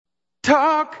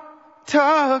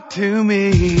Talk to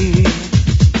me.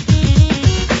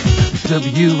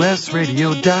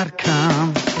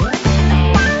 WSRadio.com.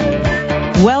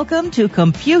 Welcome to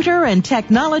Computer and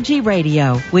Technology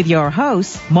Radio with your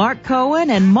hosts, Mark Cohen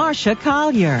and Marcia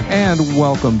Collier. And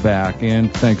welcome back,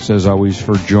 and thanks as always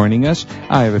for joining us.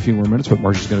 I have a few more minutes, but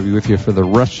Marcia's going to be with you for the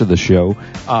rest of the show.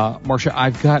 Marcia,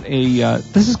 I've got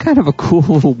this is kind of a cool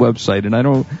little website,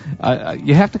 and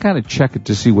you have to kind of check it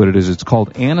to see what it is. It's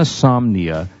called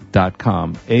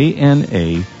Anasomnia.com,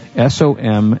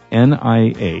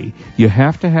 ANASOMNIA. You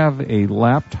have to have a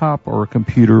laptop or a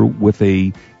computer with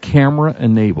a camera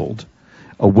enabled,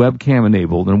 a webcam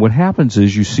enabled, and what happens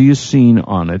is you see a scene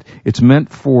on it. It's meant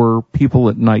for people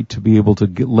at night to be able to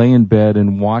lay in bed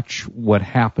and watch what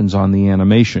happens on the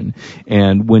animation.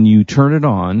 And when you turn it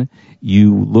on,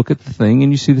 you look at the thing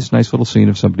and you see this nice little scene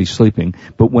of somebody sleeping.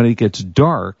 But when it gets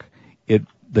dark,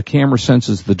 the camera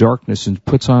senses the darkness and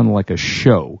puts on like a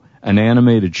show, an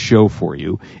animated show for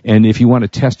you. And if you want to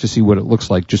test to see what it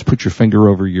looks like, just put your finger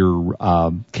over your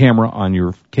camera on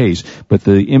your case. But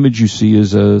the image you see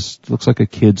looks like a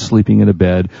kid sleeping in a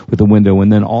bed with a window,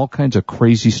 and then all kinds of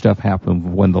crazy stuff happens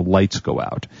when the lights go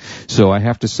out. So I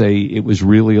have to say it was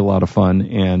really a lot of fun,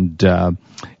 and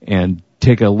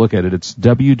take a look at it. It's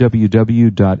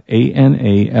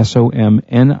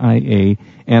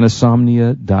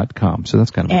www.anasomnia.com. So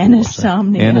that's kind of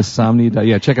Anasomnia. Anasomnia.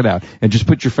 Yeah, check it out. And just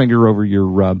put your finger over your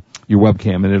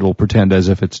webcam, and it'll pretend as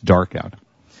if it's dark out.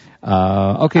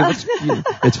 Okay,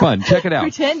 it's fun. Check it out.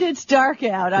 Pretend it's dark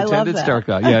out. I love that. Pretend it's dark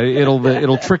out. Yeah,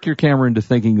 it'll trick your camera into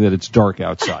thinking that it's dark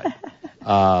outside.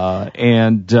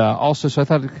 Also, so I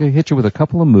thought I could hit you with a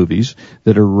couple of movies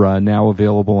that are now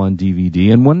available on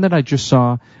DVD, and one that I just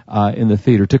saw in the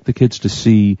theater. Took the kids to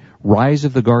see Rise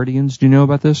of the Guardians. Do you know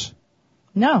about this?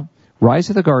 No. Rise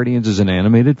of the Guardians is an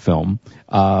animated film,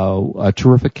 a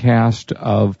terrific cast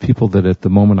of people that at the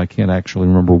moment I can't actually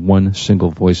remember one single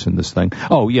voice in this thing.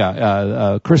 Oh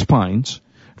yeah, Chris Pines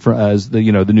as the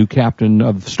new captain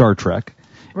of Star Trek.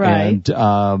 Right.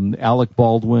 And Alec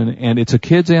Baldwin, and it's a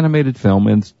kids animated film,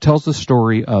 and it tells the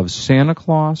story of Santa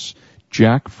Claus,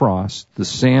 Jack Frost, the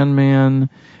Sandman,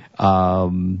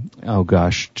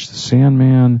 the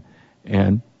Sandman,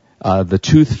 and the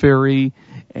Tooth Fairy,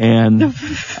 and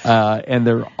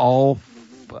they're all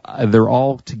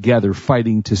together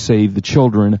fighting to save the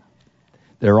children.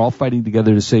 They're all fighting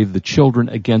together to save the children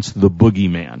against the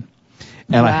boogeyman.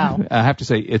 And wow. I have to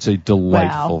say, it's a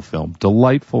delightful film.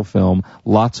 Delightful film.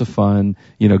 Lots of fun.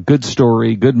 Good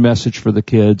story, good message for the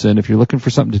kids. And if you're looking for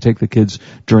something to take the kids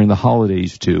during the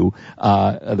holidays to,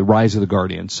 The Rise of the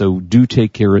Guardians. So do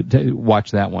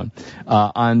watch that one.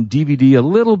 On DVD, a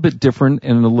little bit different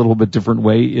and in a little bit different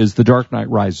way is The Dark Knight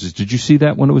Rises. Did you see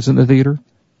that when it was in the theater?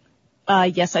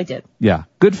 Yes, I did. Yeah.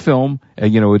 Good film.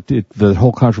 The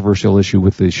whole controversial issue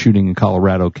with the shooting in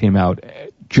Colorado came out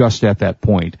just at that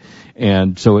point.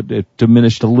 And so it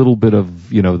diminished a little bit of,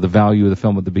 the value of the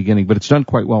film at the beginning, but it's done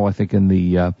quite well, I think, in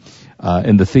the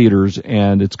theaters,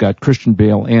 and it's got Christian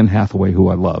Bale and Hathaway, who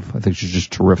I love. I think she's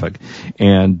just terrific.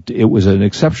 And it was an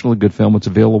exceptionally good film. It's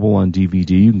available on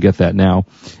DVD. You can get that now.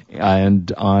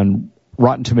 And on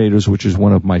Rotten Tomatoes, which is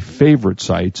one of my favorite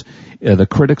sites, the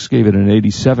critics gave it an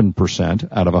 87%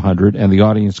 out of 100, and the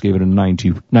audience gave it a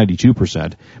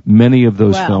 92%. Many of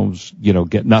those films,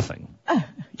 get nothing.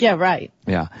 Yeah, right.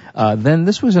 Yeah. Then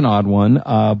this was an odd one,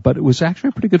 but it was actually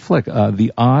a pretty good flick.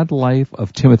 The Odd Life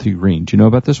of Timothy Green. Do you know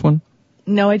about this one?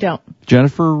 No, I don't.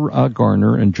 Jennifer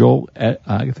Garner and Joel,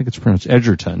 I think it's pronounced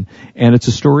Edgerton. And it's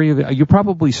a story of, you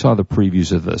probably saw the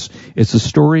previews of this. It's a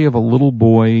story of a little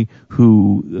boy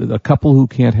a couple who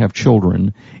can't have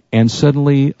children, and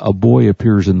suddenly a boy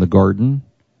appears in the garden,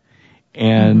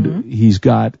 and he's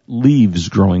got leaves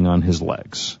growing on his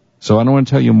legs. So I don't want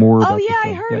to tell you more about the film.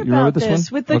 I heard about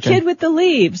this with the kid with the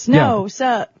leaves. No,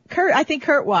 so I think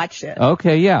Kurt watched it.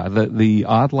 Okay, yeah, the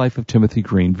Odd Life of Timothy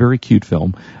Green, very cute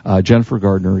film. Jennifer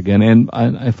Gardner again, and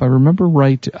if I remember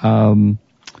right, no,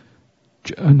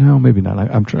 maybe not.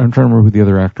 I'm trying to remember who the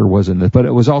other actor was in it, but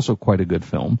it was also quite a good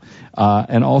film.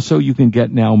 And also you can get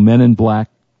now Men in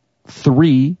Black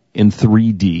 3 in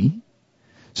 3D.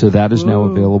 So that is now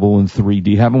available in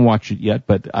 3D. Haven't watched it yet,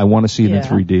 but I want to see it in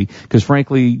 3D. Because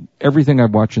frankly, everything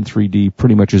I've watched in 3D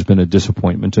pretty much has been a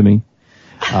disappointment to me.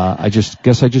 I just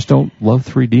don't love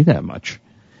 3D that much.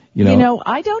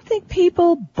 I don't think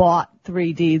people bought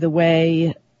 3D the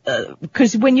way,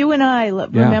 because when you and I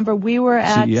remember we were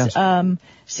at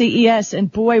CES,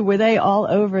 and boy, were they all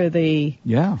over the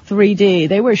 3D.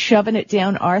 They were shoving it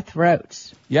down our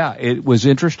throats. Yeah, it was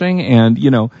interesting, and,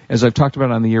 as I've talked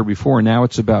about on the air before, now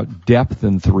it's about depth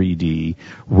in 3D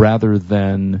rather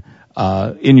than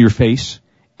in your face.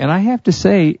 And I have to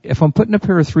say, if I'm putting a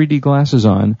pair of 3D glasses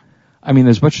on, I mean,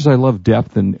 as much as I love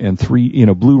depth and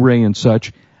Blu-ray and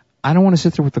such, I don't want to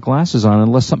sit there with the glasses on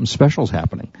unless something special is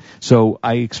happening. So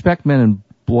I expect Men in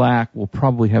Black will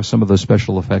probably have some of those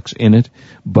special effects in it,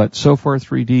 but so far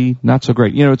 3D, not so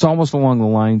great. It's almost along the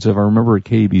lines of, I remember at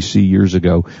KBC years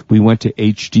ago, we went to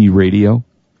HD radio.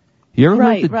 You ever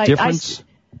heard the difference?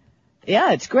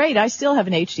 Yeah, it's great. I still have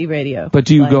an HD radio. But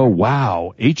do you go,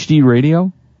 wow, HD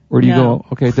radio? Or do you go,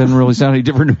 okay, it doesn't really sound any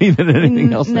different to me than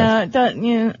anything else? No, it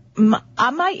doesn't.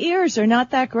 My ears are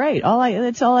not that great.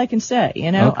 That's all I can say.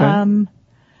 Okay.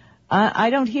 I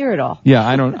don't hear it all. Yeah,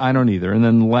 I don't either. And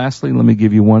then lastly, let me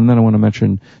give you one. Then I want to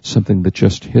mention something that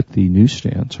just hit the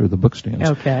newsstands or the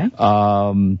bookstands. Okay.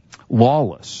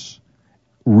 Lawless,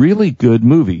 really good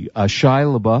movie.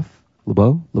 Shia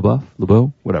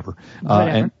LaBeouf, whatever.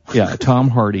 And Tom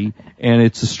Hardy, and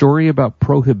it's a story about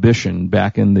prohibition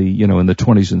back in the in the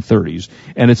 20s and 30s,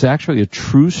 and it's actually a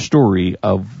true story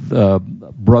of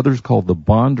brothers called the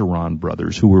Bondurant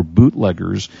brothers, who were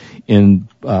bootleggers in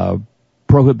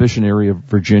Prohibition area of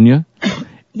Virginia.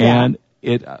 Yeah.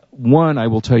 And I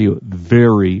will tell you,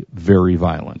 very, very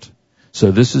violent.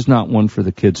 So this is not one for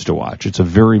the kids to watch. It's a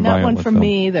very violent film. Not one for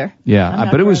me either. Yeah,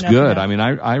 but it was good. I mean,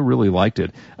 I really liked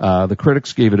it. The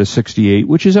critics gave it a 68,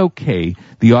 which is okay.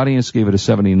 The audience gave it a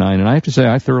 79, and I have to say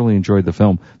I thoroughly enjoyed the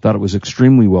film. Thought it was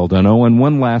extremely well done. Oh, and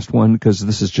one last one, because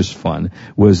this is just fun,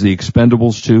 was The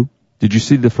Expendables 2. Did you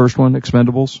see the first one,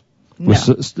 Expendables? No.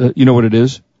 You know what it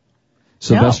is?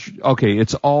 Sylvester. No. Okay,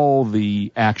 it's all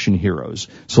the action heroes.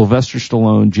 Sylvester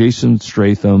Stallone, Jason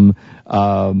Statham,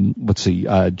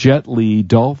 Jet Li,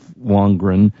 Dolph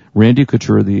Lundgren, Randy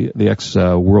Couture, the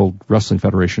ex-World Wrestling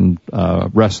Federation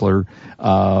wrestler,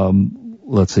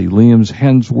 Liam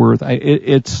Hemsworth.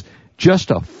 It's just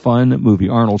a fun movie.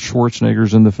 Arnold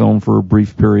Schwarzenegger's in the film for a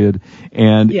brief period,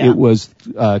 and it was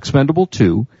Expendable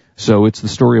 2. So it's the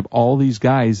story of all these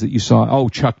guys that you saw. Oh,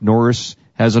 Chuck Norris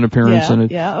has an appearance in it.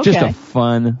 Yeah, okay. Just a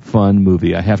fun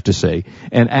movie, I have to say.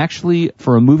 And actually,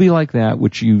 for a movie like that,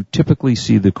 which you typically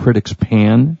see the critics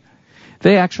pan,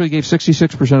 they actually gave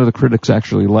 66% of the critics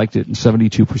actually liked it and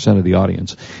 72% of the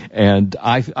audience. And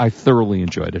I thoroughly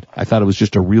enjoyed it. I thought it was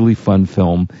just a really fun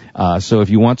film. So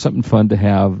if you want something fun to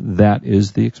have, that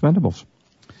is The Expendables.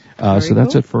 So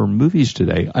that's it for movies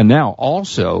today. And now,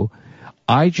 also,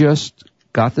 I just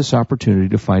got this opportunity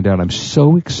to find out. I'm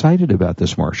so excited about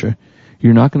this, Marcia.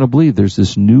 You're not going to believe there's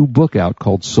this new book out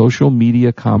called Social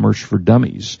Media Commerce for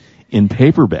Dummies in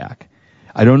paperback.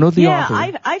 I don't know the author.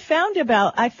 Yeah, I found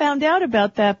out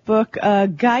about that book.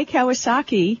 Guy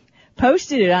Kawasaki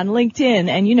posted it on LinkedIn,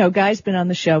 and Guy's been on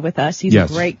the show with us. He's a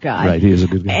great guy. Right, he is a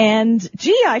good guy. And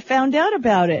I found out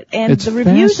about it, and the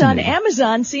reviews on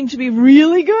Amazon seem to be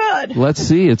really good. Let's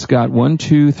see, it's got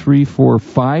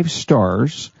 5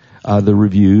 stars. The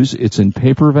reviews. It's in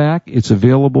paperback. It's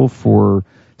available for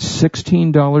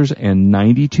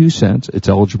 $16.92. It's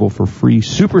eligible for free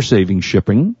super saving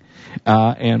shipping.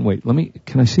 And wait,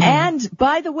 can I see that? And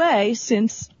by the way,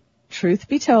 since truth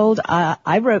be told,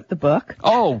 I wrote the book.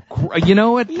 Oh, you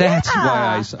know what? That's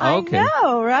why okay. I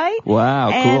know, right?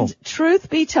 Wow, cool. And truth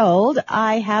be told,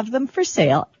 I have them for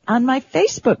sale on my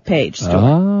Facebook page store.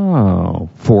 Oh,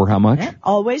 for how much? Yeah,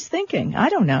 always thinking. I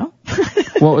don't know.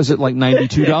 Well, is it like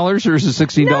 $92 or is it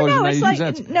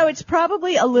 $16.92? No, it's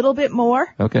probably a little bit more.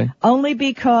 Okay. Only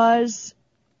because,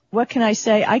 what can I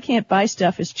say? I can't buy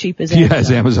stuff as cheap as Amazon.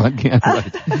 Yes, Amazon can't.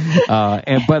 Right.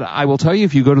 But I will tell you,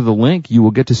 if you go to the link, you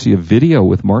will get to see a video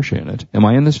with Marcia in it. Am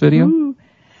I in this video? Ooh.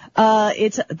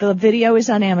 The video is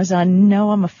on Amazon.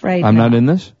 No, I'm afraid I'm not in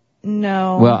this?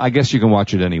 No. Well, I guess you can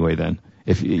watch it anyway then.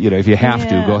 If you have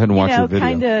to, go ahead and watch the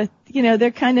video.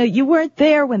 You weren't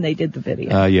there when they did the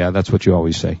video. Yeah, that's what you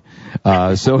always say.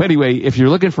 So anyway, if you're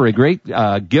looking for a great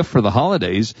gift for the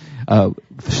holidays,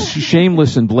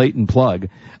 shameless and blatant plug,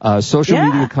 social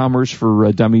media commerce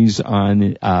for dummies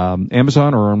on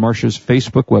Amazon or on Marcia's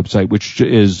Facebook website, which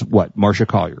is what? Marcia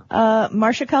Collier.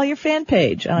 Marcia Collier fan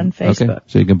page on Facebook. Okay,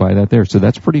 so you can buy that there. So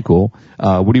that's pretty cool.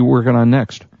 What are you working on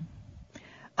next?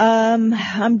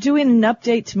 I'm doing an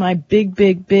update to my big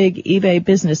eBay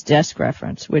Business Desk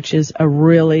Reference, which is a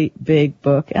really big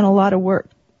book and a lot of work.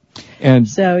 And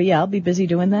so, I'll be busy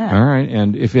doing that. All right.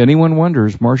 And if anyone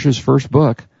wonders, Marcia's first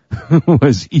book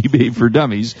was eBay for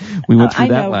Dummies. We went through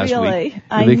that last week.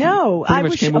 I know. Pretty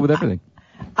much came up with everything.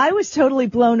 I was totally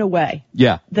blown away.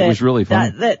 Yeah, it was really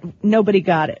fun. That nobody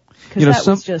got it. Because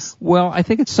was just... Well, I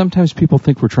think it's sometimes people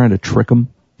think we're trying to trick them.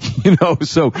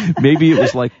 So maybe it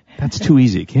was like, that's too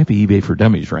easy. It can't be eBay for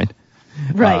Dummies, right?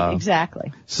 Right,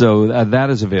 exactly. So that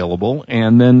is available.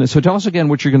 And then, so tell us again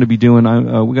what you're going to be doing.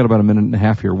 We got about a minute and a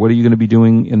half here. What are you going to be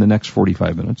doing in the next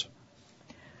 45 minutes?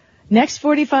 Next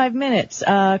 45 minutes,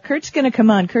 Kurt's going to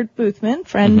come on. Kurt Boothman,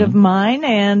 friend of mine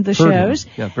and the shows.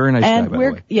 Yeah, very nice guy, by the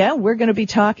way. Yeah, we're going to be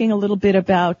talking a little bit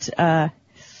about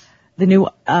the new,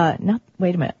 wait a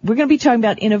minute. We're going to be talking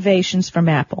about innovations from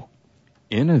Apple.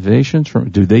 Innovations from,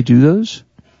 do they do those?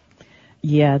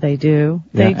 Yeah, they do.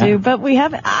 They do. But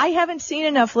I haven't seen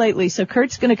enough lately, so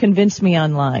Kurt's going to convince me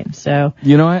online. So.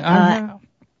 You know,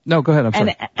 no, go ahead. I'm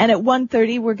sorry. And at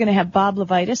 1:30, we're going to have Bob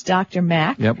Levitas, Dr.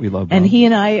 Mac. Yep, we love Bob. And he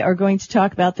and I are going to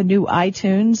talk about the new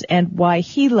iTunes and why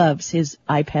he loves his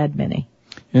iPad mini.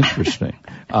 Interesting.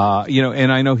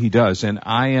 And I know he does. And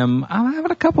I'm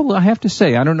having a couple, I have to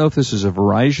say, I don't know if this is a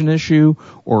Verizon issue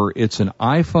or it's an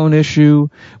iPhone issue,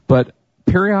 but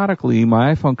periodically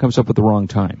my iPhone comes up at the wrong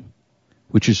time,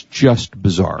 which is just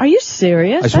bizarre. Are you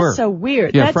serious? I swear. That's so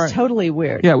weird. Yeah, That's totally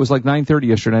weird. Yeah, it was like 9:30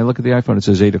 yesterday. I look at the iPhone, it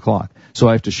says 8 o'clock. So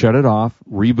I have to shut it off,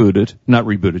 reboot it, not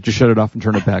reboot it, just shut it off and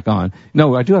turn it back on.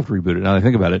 No, I do have to reboot it now that I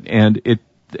think about it. And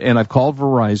I've called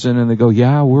Verizon and they go,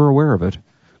 yeah, we're aware of it.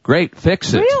 Great,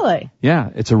 fix it. Really? Yeah,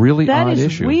 it's a really odd issue.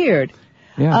 That is weird.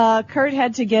 Yeah. Kurt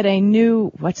had to get a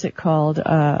new, what's it called?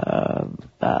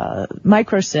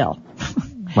 Microcell.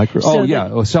 A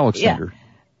cell extender.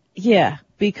 Yeah,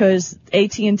 because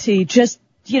AT&T just,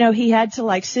 he had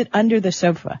to sit under the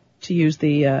sofa to use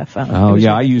the phone. Oh,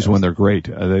 yeah, I use one. They're great.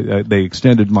 They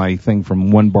extended my thing from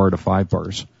 1 bar to 5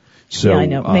 bars. So, yeah, I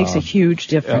know. It makes a huge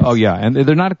difference. Oh, yeah, and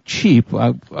they're not cheap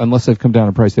unless they've come down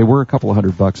in price. They were a couple of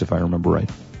 $100 if I remember right.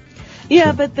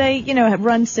 Yeah, but they,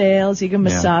 run sales. You give them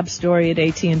a sob story at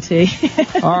AT&T.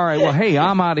 All right. Well, hey,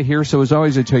 I'm out of here. So as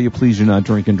always, I tell you, please do not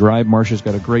drink and drive. Marcia's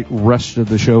got a great rest of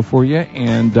the show for you.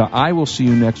 And I will see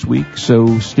you next week.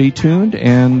 So stay tuned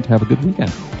and have a good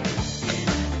weekend.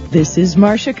 This is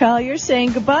Marcia Collier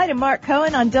saying goodbye to Mark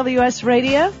Cohen on WS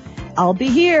Radio. I'll be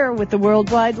here with the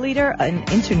worldwide leader in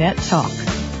Internet talk.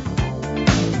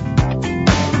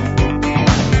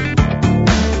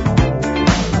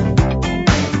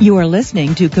 You are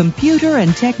listening to Computer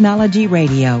and Technology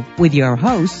Radio with your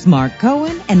hosts, Mark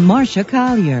Cohen and Marcia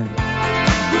Collier.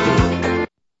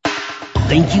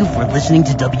 Thank you for listening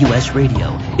to WS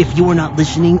Radio. If you are not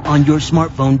listening on your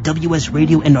smartphone, WS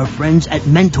Radio and our friends at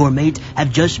MentorMate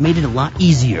have just made it a lot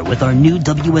easier with our new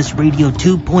WS Radio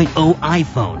 2.0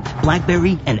 iPhone,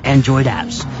 BlackBerry, and Android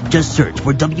apps. Just search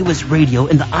for WS Radio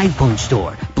in the iPhone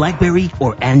Store, BlackBerry,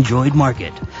 or Android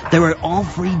Market. There are all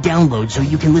free downloads so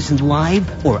you can listen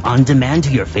live or on demand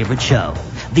to your favorite show.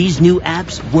 These new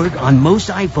apps work on most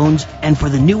iPhones and for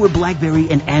the newer BlackBerry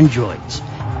and Androids.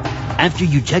 After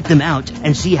you check them out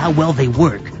and see how well they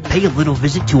work, pay a little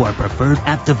visit to our preferred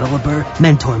app developer,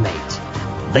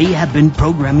 MentorMate. They have been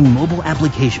programming mobile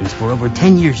applications for over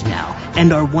 10 years now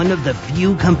and are one of the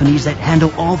few companies that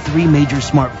handle all 3 major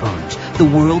smartphones. The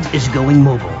world is going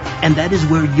mobile, and that is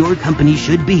where your company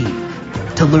should be.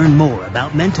 To learn more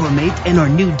about MentorMate and our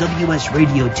new WS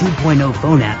Radio 2.0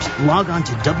 phone apps, log on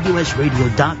to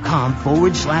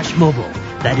wsradio.com/mobile.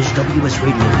 That is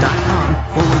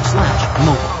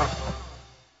wsradio.com/mobile.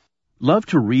 Love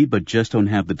to read but just don't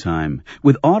have the time?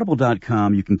 With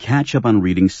Audible.com, you can catch up on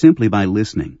reading simply by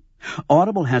listening.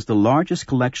 Audible has the largest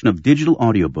collection of digital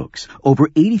audiobooks, over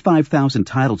 85,000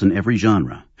 titles in every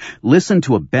genre. Listen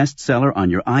to a bestseller on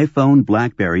your iPhone,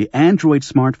 BlackBerry, Android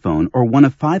smartphone, or one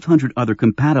of 500 other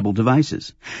compatible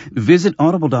devices. Visit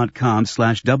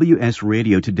audible.com/WS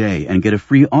Radio today and get a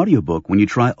free audiobook when you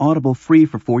try Audible free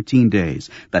for 14 days.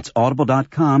 That's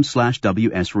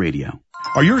audible.com/WS Radio.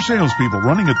 Are your salespeople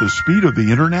running at the speed of the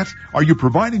Internet? Are you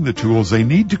providing the tools they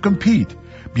need to compete?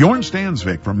 Bjorn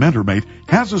Stansvik from MentorMate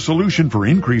has a solution for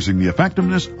increasing the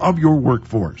effectiveness of your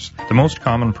workforce. The most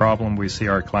common problem we see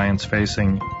our clients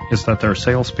facing is that their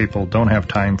salespeople don't have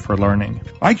time for learning.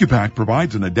 IQPAC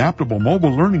provides an adaptable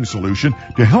mobile learning solution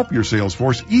to help your sales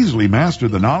force easily master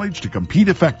the knowledge to compete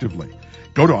effectively.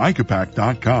 Go to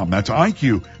IQPAC.com. That's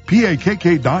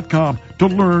IQPAKK.com to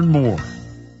learn more.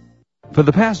 For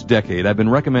the past decade, I've been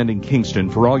recommending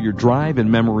Kingston for all your drive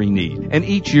and memory need, and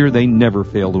each year they never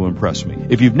fail to impress me.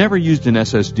 If you've never used an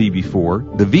SSD before,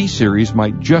 the V-Series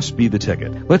might just be the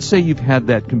ticket. Let's say you've had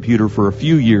that computer for a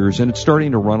few years and it's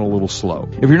starting to run a little slow.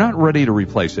 If you're not ready to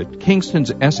replace it, Kingston's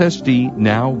SSD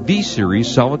Now V-Series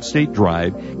solid-state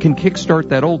drive can kickstart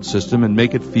that old system and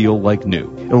make it feel like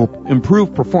new. It'll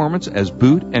improve performance as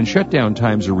boot and shutdown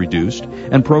times are reduced,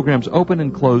 and programs open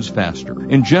and close faster.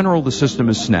 In general, the system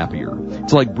is snappier.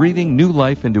 It's like breathing new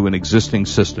life into an existing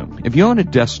system. If you own a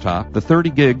desktop, the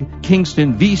 30-gig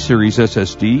Kingston V-Series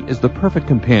SSD is the perfect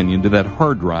companion to that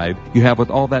hard drive you have with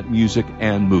all that music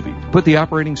and movie. Put the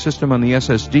operating system on the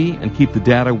SSD and keep the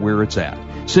data where it's at.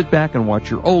 Sit back and watch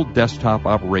your old desktop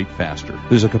operate faster.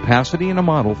 There's a capacity and a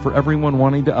model for everyone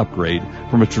wanting to upgrade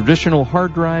from a traditional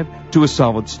hard drive to a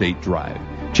solid-state drive.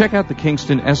 Check out the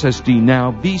Kingston SSD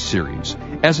Now V-Series.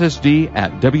 SSD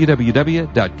at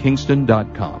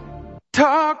www.kingston.com.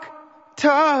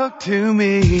 Talk to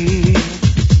me.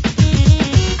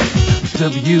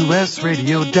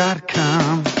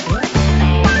 WSRadio.com.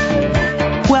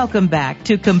 Welcome back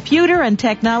to Computer and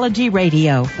Technology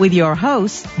Radio with your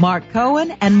hosts, Mark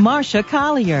Cohen and Marcia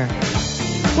Collier.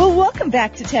 Well, welcome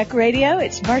back to Tech Radio.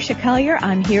 It's Marcia Collier.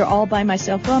 I'm here all by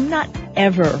myself. Well, I'm not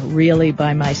ever really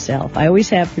by myself. I always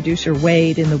have producer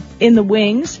Wade in the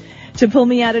wings to pull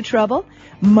me out of trouble.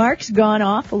 Mark's gone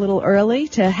off a little early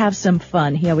to have some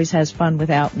fun. He always has fun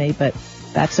without me, but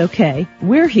that's okay.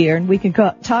 We're here, and we can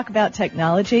talk about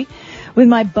technology with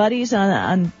my buddies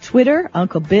on Twitter,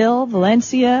 Uncle Bill,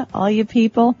 Valencia, all you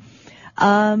people.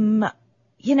 I've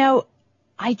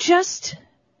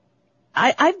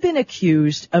been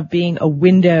accused of being a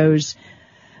Windows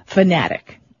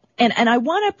fanatic. And I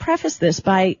want to preface this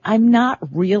by I'm not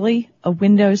really a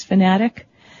Windows fanatic.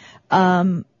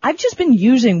 I've just been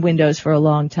using Windows for a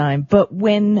long time, but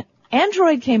when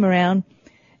Android came around,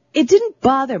 it didn't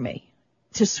bother me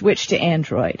to switch to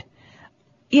Android.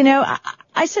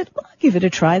 I said, well, I'll give it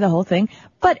a try, the whole thing.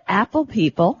 But Apple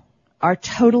people are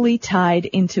totally tied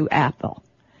into Apple.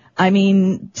 I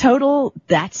mean,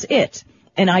 that's it.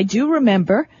 And I do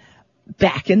remember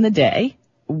back in the day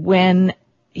when,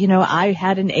 I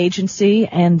had an agency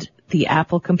and the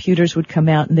Apple computers would come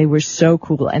out and they were so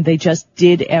cool and they just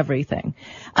did everything.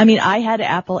 I mean, I had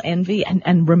Apple Envy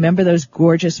and remember those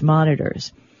gorgeous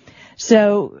monitors.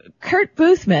 So Kurt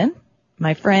Boothman,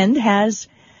 my friend,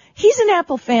 he's an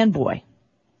Apple fanboy.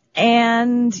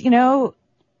 And,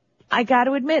 I got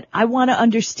to admit, I want to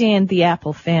understand the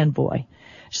Apple fanboy.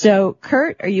 So,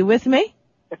 Kurt, are you with me?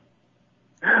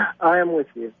 I am with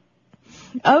you.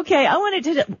 Okay,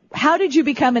 how did you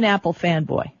become an Apple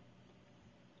fanboy?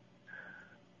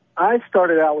 I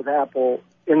started out with Apple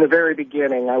in the very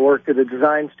beginning. I worked at a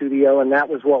design studio, and that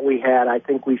was what we had. I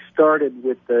think we started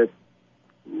with the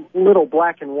little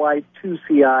black and white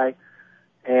 2CI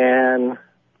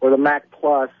or the Mac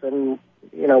Plus, and,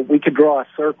 we could draw a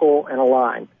circle and a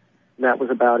line, and that was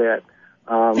about it.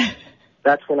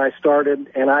 That's when I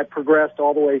started, and I progressed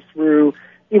all the way through,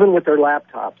 even with their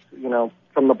laptops,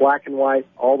 from the black and white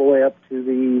all the way up to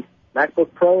the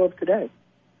MacBook Pro of today.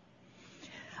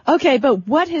 Okay, but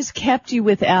what has kept you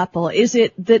with Apple? Is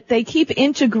it that they keep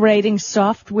integrating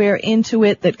software into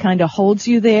it that kind of holds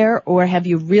you there, or have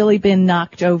you really been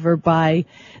knocked over by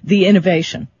the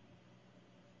innovation?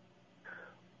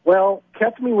 Well,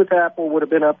 kept me with Apple would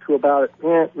have been up to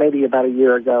maybe about a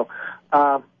year ago.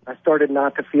 I started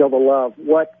not to feel the love.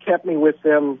 What kept me with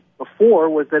them before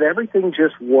was that everything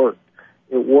just worked.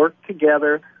 It worked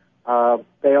together.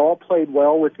 They all played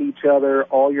well with each other.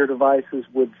 All your devices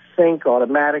would sync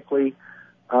automatically.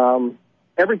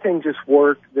 Everything just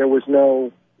worked. There was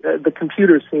the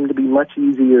computers seemed to be much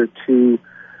easier to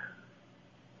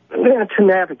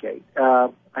navigate. I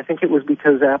think it was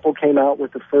because Apple came out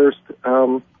with the first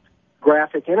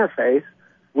graphic interface,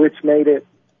 which made it,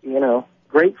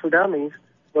 great for dummies,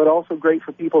 but also great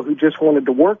for people who just wanted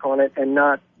to work on it and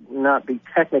not be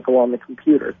technical on the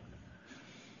computer.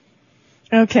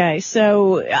 Okay,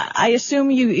 so I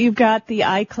assume you've got the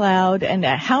iCloud, and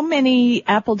how many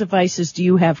Apple devices do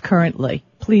you have currently?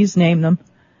 Please name them.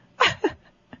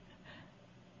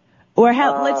 Or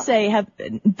let's say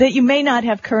that you may not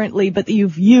have currently, but that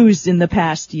you've used in the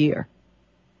past year.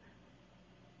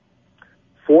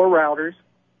 4 routers,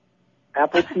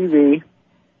 Apple TV,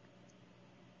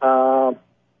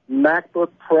 MacBook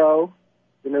Pro,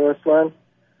 the newest one,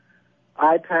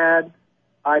 iPad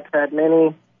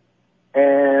Mini,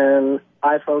 and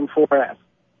iPhone 4S. Is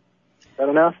that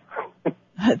enough?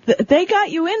 They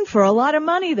got you in for a lot of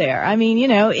money there. I mean,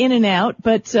 in and out.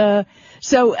 But so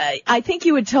I think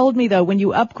you had told me, though, when you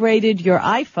upgraded your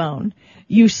iPhone,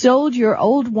 you sold your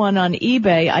old one on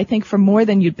eBay, I think, for more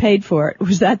than you'd paid for it.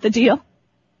 Was that the deal?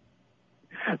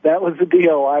 That was the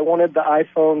deal. I wanted the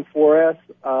iPhone 4S,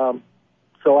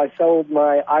 so I sold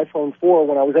my iPhone 4.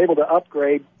 When I was able to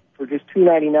upgrade for just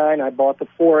 $299, I bought the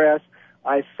 4S.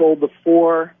 I sold the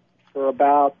 4 for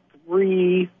about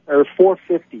 $450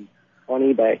 on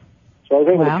eBay. So I was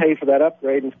able to pay for that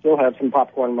upgrade and still have some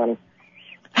popcorn money.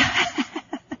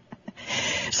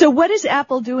 So what is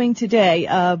Apple doing today?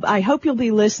 I hope you'll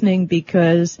be listening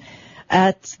because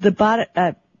At the bottom,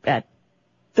 at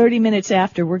 30 minutes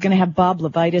after, we're going to have Bob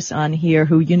Levitas on here,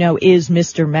 who you know is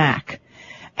Mr. Mac.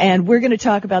 And we're going to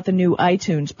talk about the new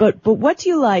iTunes. But what do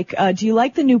you like? Do you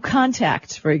like the new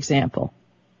Contacts, for example?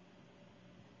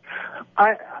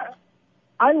 I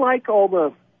like all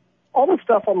the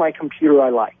stuff on my computer I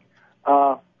like.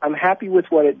 I'm happy with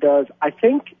what it does. I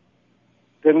think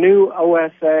the new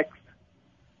OS X,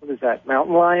 what is that,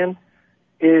 Mountain Lion,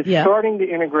 is starting to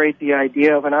integrate the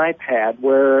idea of an iPad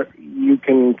where you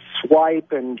can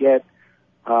swipe and get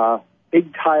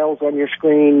big tiles on your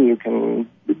screen. You can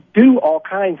do all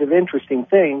kinds of interesting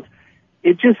things.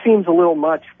 It just seems a little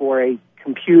much for a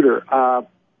computer.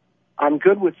 I'm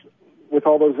good with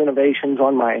all those innovations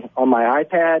on my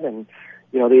iPad and,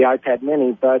 you know, the iPad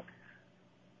Mini, but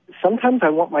sometimes I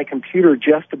want my computer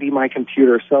just to be my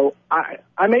computer. So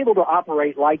I'm able to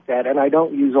operate like that, and I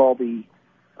don't use all the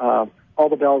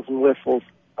bells and whistles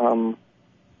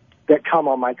that come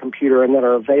on my computer and that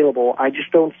are available. I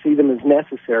just don't see them as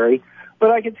necessary,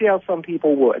 but I can see how some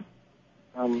people would.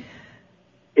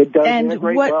 It does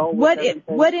integrate well with everything.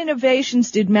 What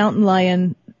innovations did Mountain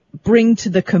Lion bring to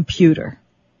the computer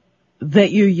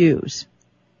that you use?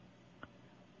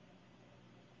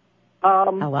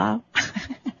 Hello?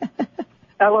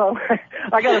 Hello.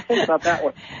 I got to think about that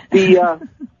one.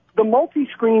 The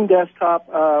multi-screen desktop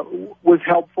was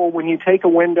helpful. When you take a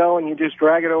window and you just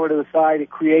drag it over to the side, it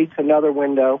creates another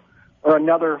window or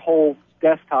another whole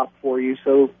desktop for you.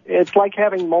 So it's like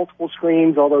having multiple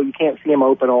screens, although you can't see them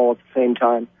open all at the same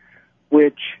time,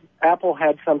 which Apple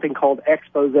had something called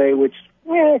Expose, which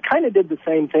kind of did the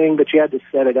same thing, but you had to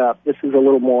set it up. This is a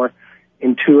little more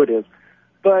intuitive.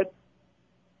 But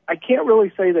I can't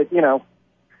really say that, you know,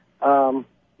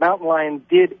 Mountain Lion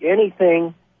did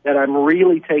anything that I'm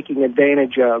really taking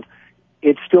advantage of.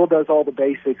 It still does all the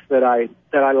basics that I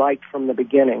liked from the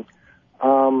beginning.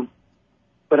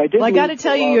 But I did. Well, I got to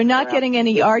tell you, you're not getting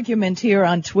any argument here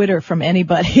on Twitter from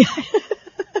anybody.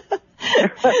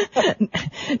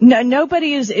 No,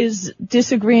 nobody is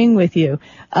disagreeing with you.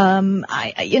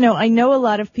 I know a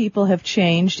lot of people have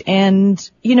changed, and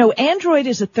you know, Android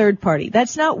is a third party.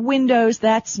 That's not Windows.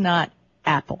 That's not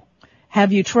Apple.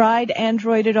 Have you tried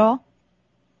Android at all?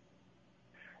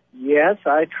 Yes,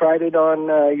 I tried it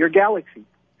on your Galaxy.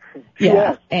 Yeah,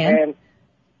 yes, and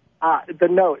the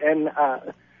Note, and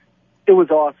it was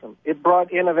awesome. It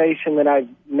brought innovation that I've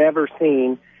never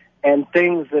seen, and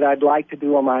things that I'd like to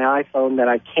do on my iPhone that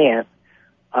I can't.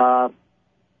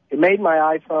 It made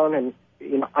my iPhone, and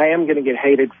you know, I am going to get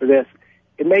hated for this.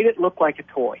 It made it look like a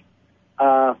toy.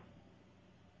 It's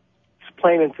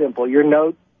plain and simple. Your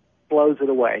Note blows it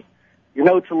away. Your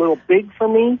Note's a little big for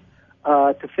me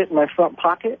to fit in my front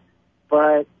pocket,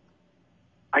 but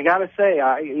I got to say,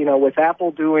 with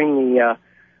Apple doing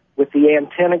with the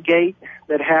antenna gate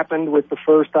that happened with the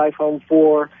first iPhone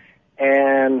 4,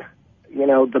 and you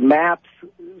know, the maps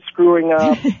screwing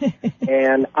up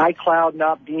and iCloud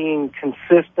not being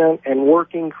consistent and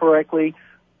working correctly,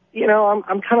 you know,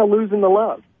 I'm kind of losing the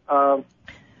love.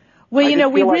 Well, you know,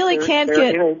 we really can't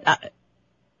get.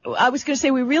 I was going to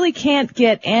say we really can't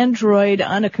get Android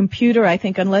on a computer, I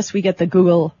think, unless we get the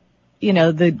Google, you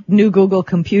know, the new Google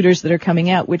computers that are coming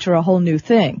out, which are a whole new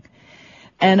thing.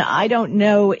 And I don't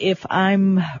know if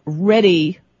I'm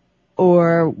ready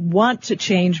or want to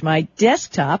change my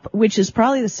desktop, which is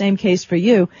probably the same case for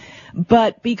you,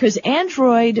 but because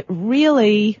Android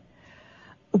really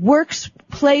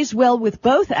plays well with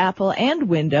both Apple and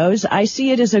Windows, I see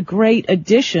it as a great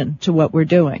addition to what we're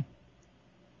doing.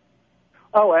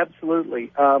 Oh, absolutely.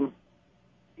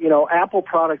 You know, Apple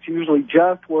products usually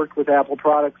just worked with Apple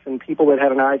products, and people that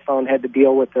had an iPhone had to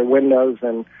deal with their Windows,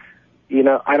 and, you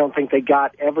know, I don't think they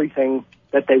got everything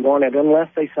that they wanted unless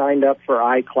they signed up for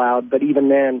iCloud. But even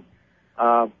then,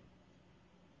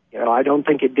 you know, I don't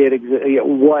think it did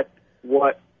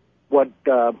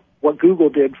what Google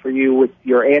did for you with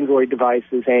your Android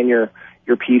devices and your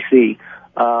PC.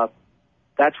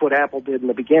 That's what Apple did in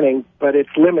the beginning, but it's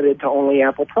limited to only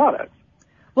Apple products.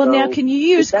 Well, so now, can you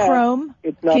use Chrome?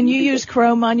 Can you use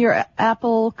Chrome on your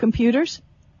Apple computers?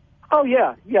 Oh,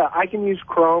 yeah. I can use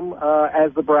Chrome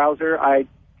as the browser. I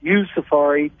use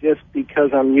Safari just because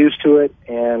I'm used to it,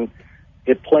 and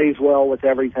it plays well with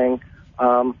everything.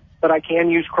 But I can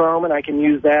use Chrome, and I can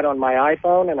use that on my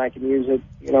iPhone, and I can use it,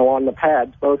 you know, on the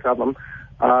pads, both of them.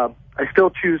 I still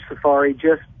choose Safari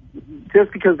just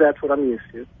because that's what I'm used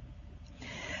to.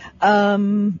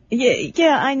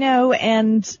 Yeah, I know,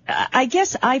 and I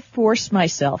guess I force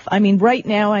myself. I mean, right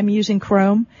now I'm using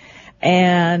Chrome,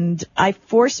 and I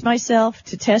force myself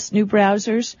to test new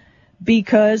browsers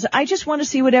because I just want to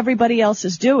see what everybody else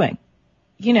is doing.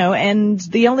 and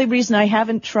the only reason I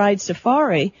haven't tried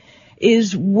Safari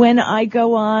is when I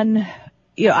go on,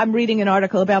 I'm reading an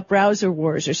article about browser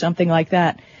wars or something like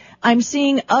that. I'm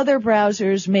seeing other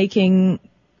browsers making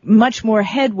much more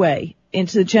headway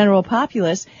into the general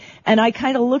populace, and I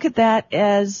kind of look at that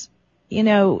as,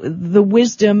 the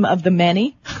wisdom of the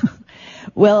many.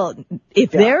 Well,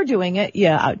 if they're doing it,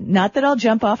 not that I'll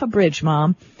jump off a bridge,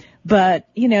 Mom, but,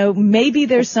 maybe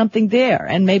there's something there,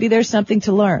 and maybe there's something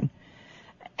to learn.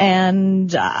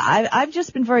 And I've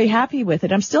just been very happy with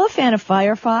it. I'm still a fan of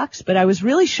Firefox, but I was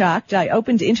really shocked. I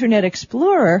opened Internet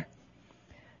Explorer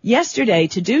yesterday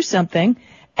to do something,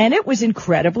 and it was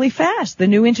incredibly fast, the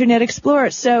new Internet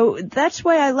Explorer. So that's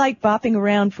why I like bopping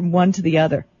around from one to the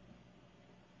other.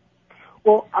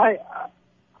 Well,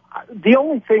 the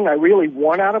only thing I really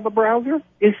want out of a browser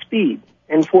is speed,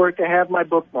 and for it to have my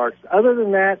bookmarks. Other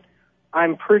than that,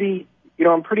 I'm pretty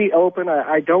open.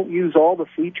 I don't use all the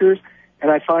features, and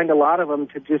I find a lot of them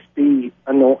to just be,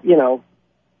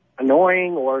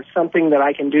 annoying or something that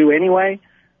I can do anyway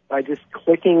by just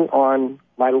clicking on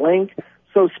my link.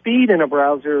 So speed in a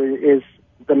browser is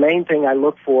the main thing I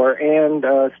look for, and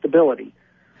stability.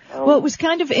 Well, it was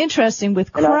kind of interesting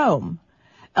with Chrome.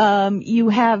 You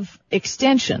have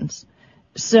extensions.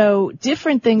 So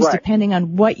different things depending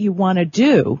on what you want to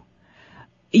do,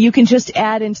 you can just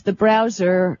add into the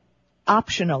browser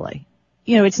optionally.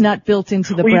 It's not built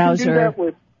into the browser. You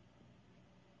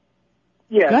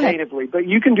can do that natively, but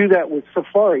you can do that with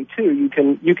Safari too. You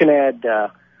can add,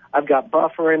 I've got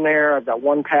Buffer in there, I've got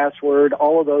 1Password.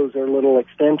 All of those are little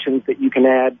extensions that you can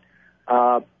add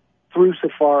through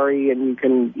Safari, and you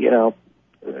can,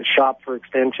 shop for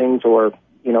extensions or,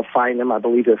 find them. I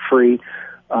believe they're free.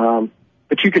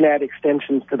 But you can add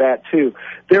extensions to that too.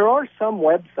 There are some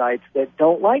websites that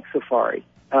don't like Safari.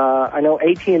 I know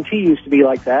AT&T used to be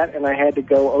like that, and I had to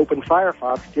go open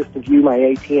Firefox just to view my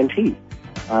AT&T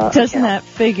Doesn't account. that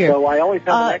figure? So I always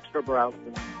have an extra browser.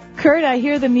 Kurt, I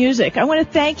hear the music. I want to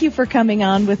thank you for coming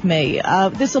on with me.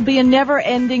 This will be a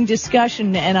never-ending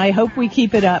discussion, and I hope we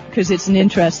keep it up because it's an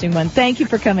interesting one. Thank you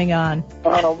for coming on.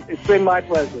 It's been my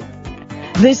pleasure.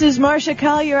 This is Marcia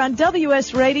Collier on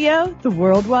WS Radio, the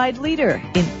worldwide leader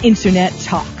in Internet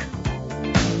talk.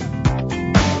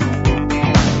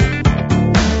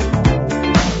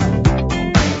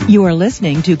 You are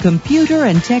listening to Computer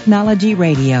and Technology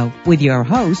Radio with your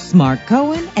hosts, Mark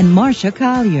Cohen and Marcia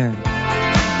Collier.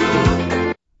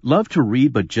 Love to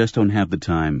read but just don't have the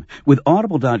time? With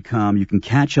Audible.com, you can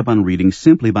catch up on reading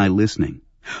simply by listening.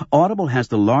 Audible has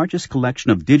the largest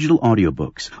collection of digital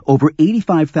audiobooks, over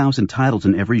 85,000 titles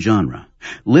in every genre.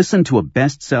 Listen to a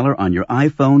bestseller on your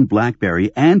iPhone,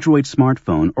 BlackBerry, Android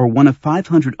smartphone, or one of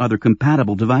 500 other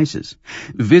compatible devices.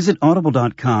 Visit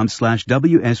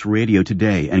audible.com/WS Radio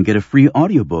today and get a free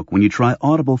audiobook when you try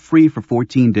Audible free for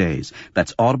 14 days.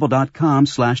 That's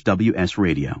audible.com/WS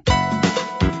Radio.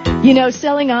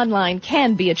 Selling online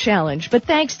can be a challenge, but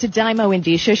thanks to Dymo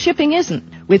Indicia, shipping isn't.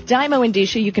 With Dymo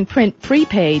Indicia, you can print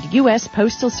prepaid U.S.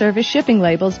 Postal Service shipping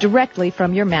labels directly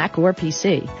from your Mac or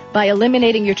PC. By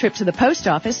eliminating your trip to the post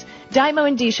office, Dymo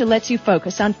Indicia lets you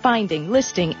focus on finding,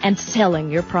 listing, and selling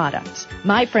your products.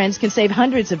 My friends can save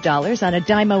hundreds of dollars on a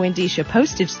Dymo Indicia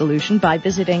postage solution by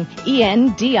visiting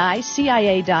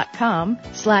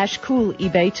endicia.com/cool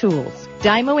eBay tools.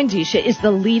 Dymo Indicia is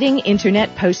the leading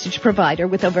internet postage provider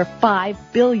with over $5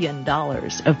 billion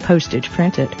of postage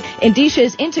printed. Indicia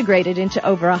is integrated into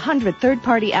over 100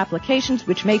 third-party applications,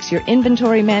 which makes your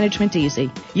inventory management easy.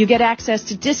 You get access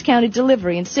to discounted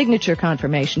delivery and signature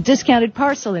confirmation, discounted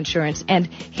parcel insurance, and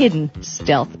hidden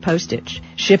stealth postage.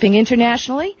 Shipping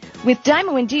internationally? With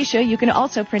Dymo Indicia, you can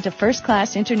also print a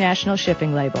first-class international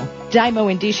shipping label.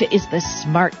 Dymo Indicia is the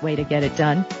smart way to get it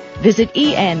done. Visit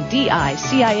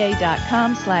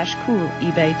endicia.com/cool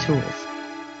eBay tools.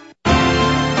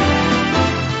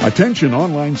 Attention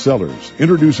online sellers,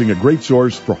 introducing a great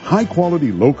source for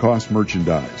high-quality, low-cost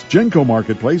merchandise. Genco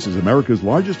Marketplace is America's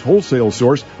largest wholesale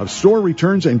source of store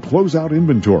returns and closeout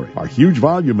inventory. Our huge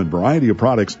volume and variety of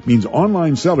products means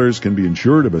online sellers can be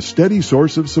assured of a steady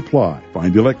source of supply.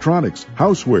 Find electronics,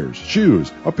 housewares,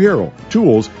 shoes, apparel,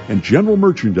 tools, and general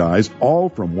merchandise all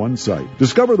from one site.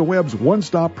 Discover the web's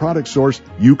one-stop product source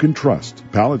you can trust.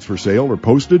 Pallets for sale are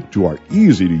posted to our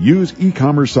easy-to-use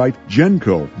e-commerce site,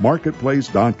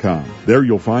 GencoMarketplace.com. GencoMarketPlace.com. There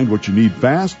you'll find what you need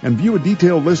fast and view a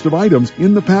detailed list of items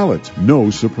in the pallets. No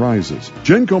surprises.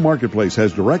 Genco Marketplace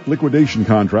has direct liquidation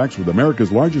contracts with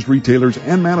America's largest retailers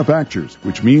and manufacturers,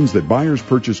 which means that buyers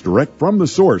purchase direct from the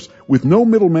source with no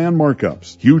middleman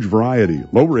markups. Huge variety,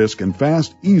 low risk, and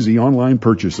fast, easy online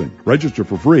purchasing. Register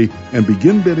for free and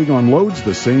begin bidding on loads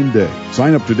the same day.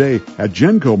 Sign up today at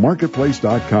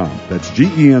GencoMarketPlace.com. That's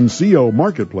GENCO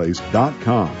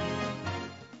Marketplace.com.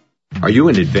 Are you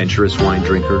an adventurous wine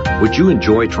drinker? Would you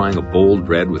enjoy trying a bold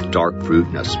red with dark fruit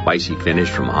and a spicy finish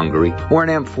from Hungary? Or an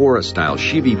amphora-style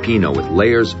Chivi Pinot with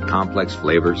layers of complex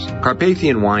flavors?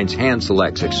 Carpathian Wines hand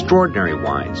selects extraordinary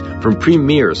wines from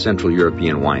premier Central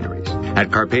European wineries. At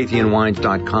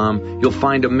CarpathianWines.com, you'll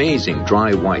find amazing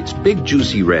dry whites, big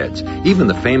juicy reds, even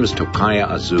the famous Tokaja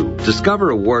Azul.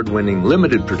 Discover award-winning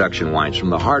limited production wines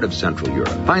from the heart of Central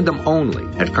Europe. Find them only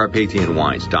at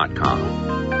CarpathianWines.com.